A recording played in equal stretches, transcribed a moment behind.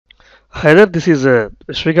Hi there, this is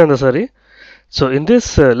Shrikant Asari. So in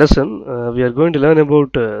this lesson, we are going to learn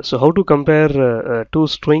about how to compare two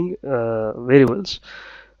string variables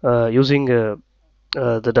using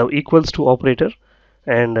the equals to operator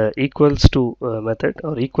and equals to method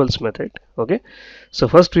or equals method. Okay. So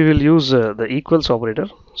first we will use the equals operator.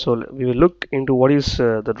 So we will look into what is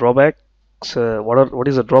the drawbacks. What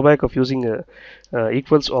is the drawback of using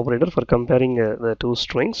equals operator for comparing the two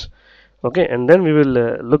strings? Okay, and then we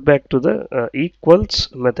will look back to the equals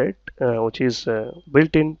method, which is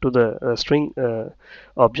built into the string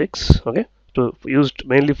objects. Okay, to used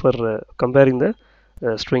mainly for comparing the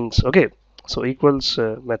strings. Okay, so equals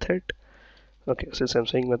method. Okay, since I'm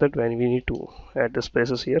saying method, when we need to add the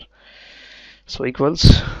spaces here, so equals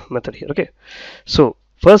method here. Okay, so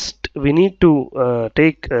first we need to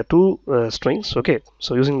take two strings. Okay,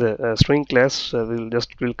 so using the string class, we'll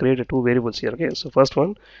create two variables here. Okay, so first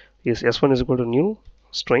one is s1 is equal to new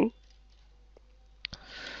string.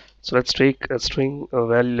 So let's take a string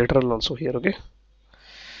value literal also here. Okay,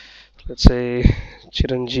 let's say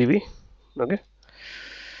Chiranjeevi. Okay,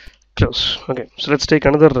 close. Okay, so let's take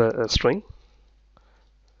another string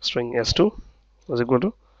s2 is equal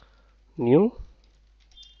to new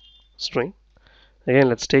string. Again,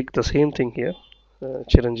 let's take the same thing here,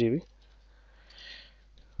 Chiranjeevi,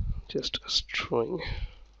 just a string.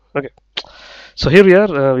 Okay, so here we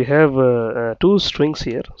are. We have two strings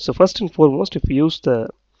here. So first and foremost, if we use the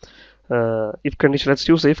if condition, let's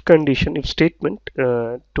use the if condition, if statement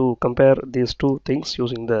to compare these two things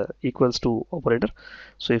using the equals to operator.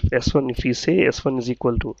 So if s1, if we say s1 is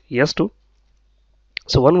equal to s2,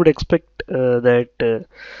 so one would expect that the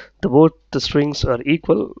both the strings are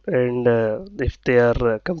equal, and if they are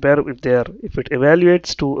if it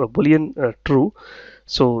evaluates to a boolean true,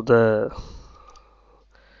 so the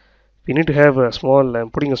we need to have a small, I'm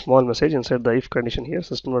putting a small message inside the if condition here,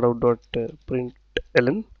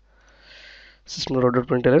 system.out.println,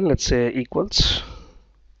 system.out.println, let's say equals.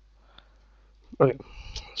 Okay,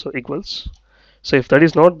 so equals. So if that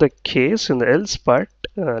is not the case, in the else part,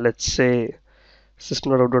 let's say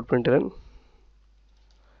system.out.println,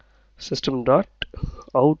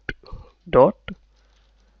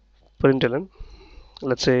 system.out.println,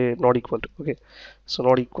 let's say not equal to. Okay, so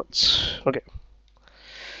not equals. Okay,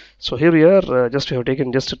 so here we are. Just we have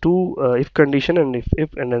taken just two if condition and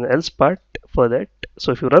if and an else part for that.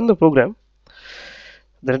 So if you run the program,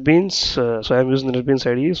 then it means so I'm using the NetBeans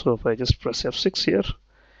IDE. So if I just press F6 here,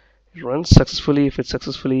 it runs successfully. If it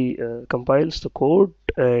successfully compiles the code,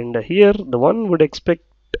 and here the one would expect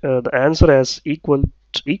the answer as equals,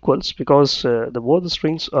 because the both the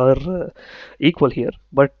strings are equal here.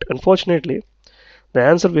 But unfortunately, the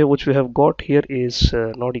answer which we have got here is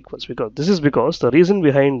not equals, because this is because the reason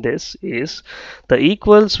behind this is the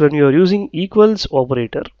equals, when you are using equals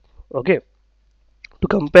operator, okay, to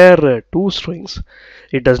compare two strings,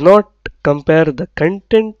 it does not compare the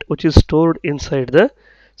content which is stored inside the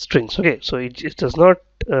strings. Okay, so it does not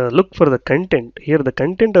look for the content. Here the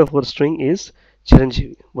content of our string is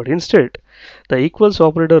Chiranjeevi, but instead the equals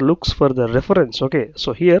operator looks for the reference. Okay,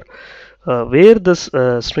 so here where this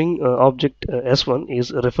string object s1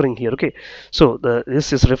 is referring here. Okay, so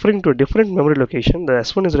this is referring to a different memory location. The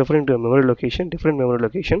s1 is referring to a memory location, different memory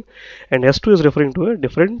location, and s2 is referring to a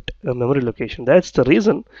different memory location. That's the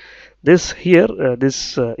reason this here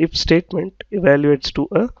this if statement evaluates to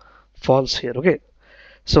a false here. Okay,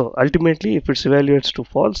 so ultimately, if it evaluates to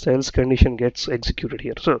false, the else condition gets executed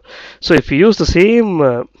here. So if we use the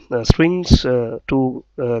same strings to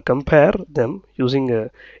compare them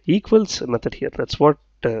using equals method here, that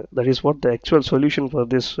is what the actual solution for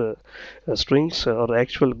this strings or the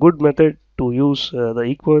actual good method to use the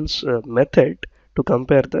equals method to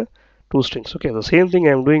compare the two strings. Okay, the same thing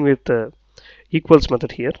I'm doing with equals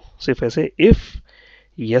method here. So if I say if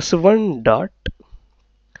s1 dot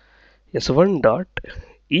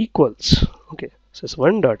equals, okay, so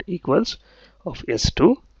s1 dot equals of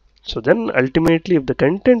s2, so then ultimately if the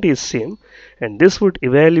content is same and this would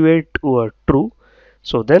evaluate to a true,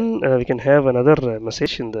 so then we can have another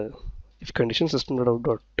message in the if condition,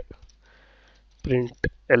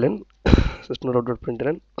 system.out.println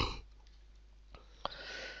system.out.println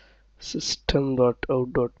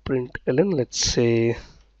system.out.println, let's say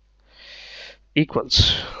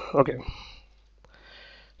equals. Okay,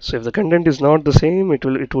 so if the content is not the same, it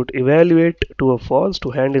would evaluate to a false. To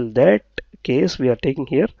handle that case, we are taking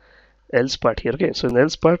here else part here. Okay, so in the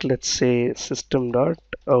else part, let's say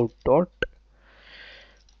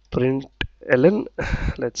system.out.println,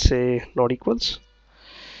 let's say not equals.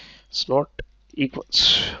 It's not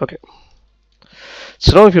equals. Okay,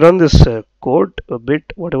 so now if you run this code a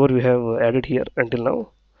bit, whatever we have added here until now,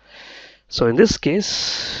 So in this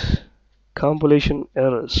case, compilation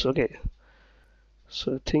errors. Okay,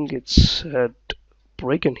 so I think it's had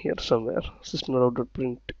break-in here somewhere.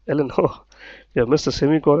 System.out.print ln. Oh, we have missed the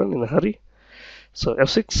semicolon in a hurry. So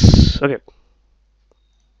F6. Okay.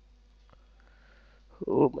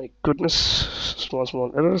 Oh my goodness,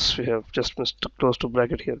 small errors. We have just missed close to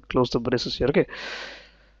bracket here, close the braces here. Okay.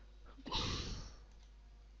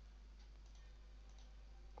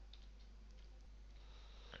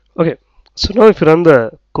 Okay, so now if you run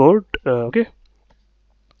the code, okay,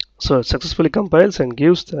 so it successfully compiles and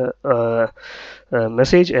gives the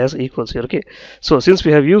message as equals here. Okay, so since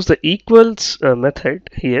we have used the equals method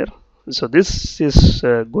here, so this is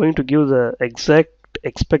going to give the exact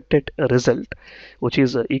expected result, which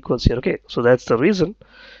is equals here. Okay, so that's the reason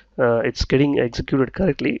it's getting executed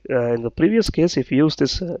correctly. In the previous case, if you use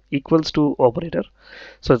this equals to operator,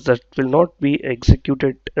 so that will not be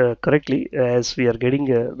executed correctly, as we are getting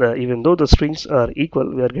even though the strings are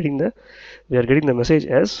equal, we are getting the message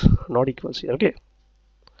as not equals here. Okay,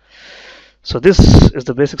 so this is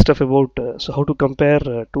the basic stuff about so how to compare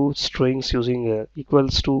two strings using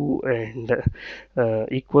equals to and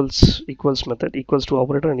equals to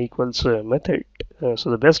operator and equals method.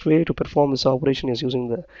 So the best way to perform this operation is using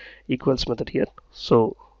the equals method here.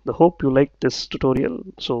 So the hope you like this tutorial.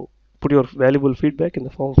 So put your valuable feedback in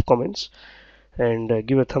the form of comments, and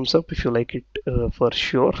give a thumbs up if you like it for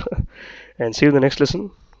sure. And see you in the next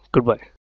lesson. Goodbye.